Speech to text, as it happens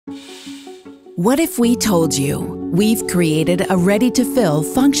What if we told you we've created a ready-to-fill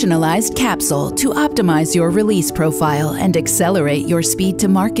functionalized capsule to optimize your release profile and accelerate your speed to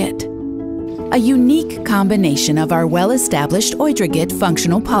market? A unique combination of our well-established EUDRACAP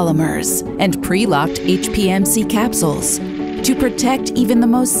functional polymers and pre-locked HPMC capsules to protect even the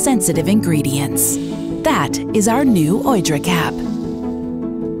most sensitive ingredients. That is our new EUDRACAP.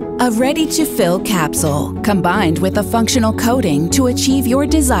 A ready-to-fill capsule combined with a functional coating to achieve your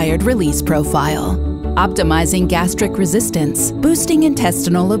desired release profile, optimizing gastric resistance, boosting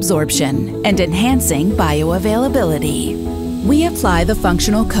intestinal absorption, and enhancing bioavailability. We apply the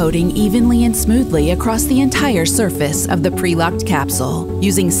functional coating evenly and smoothly across the entire surface of the pre-locked capsule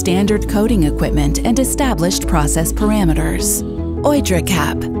using standard coating equipment and established process parameters.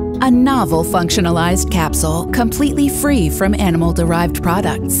 EUDRACAP, a novel functionalized capsule completely free from animal-derived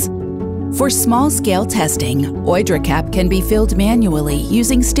products. For small-scale testing, EUDRACAP can be filled manually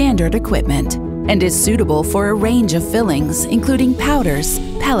using standard equipment and is suitable for a range of fillings, including powders,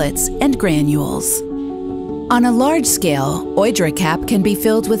 pellets, and granules. On a large scale, EUDRACAP can be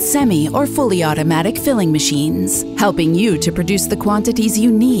filled with semi- or fully automatic filling machines, helping you to produce the quantities you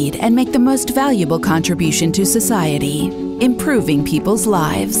need and make the most valuable contribution to society, improving people's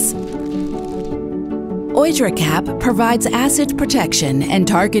lives. EUDRACAP provides acid protection and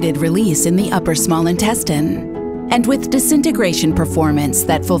targeted release in the upper small intestine, and with disintegration performance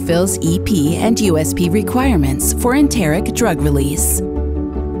that fulfills EP and USP requirements for enteric drug release.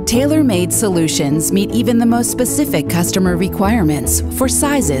 Tailor-made solutions meet even the most specific customer requirements for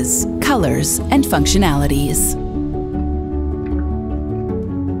sizes, colors, and functionalities.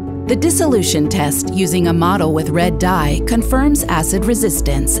 The dissolution test using a model with red dye confirms acid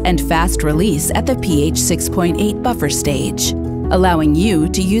resistance and fast release at the pH 6.8 buffer stage, allowing you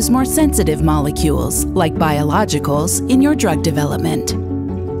to use more sensitive molecules, like biologicals, in your drug development.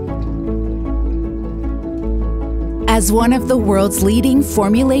 As one of the world's leading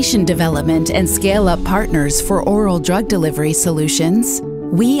formulation development and scale-up partners for oral drug delivery solutions,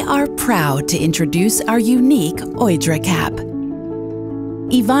 we are proud to introduce our unique EUDRACAP,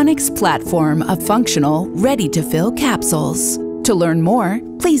 Evonik's platform of functional, ready-to-fill capsules. To learn more,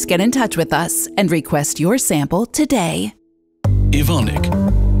 please get in touch with us and request your sample today. Evonik,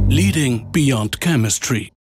 leading beyond chemistry.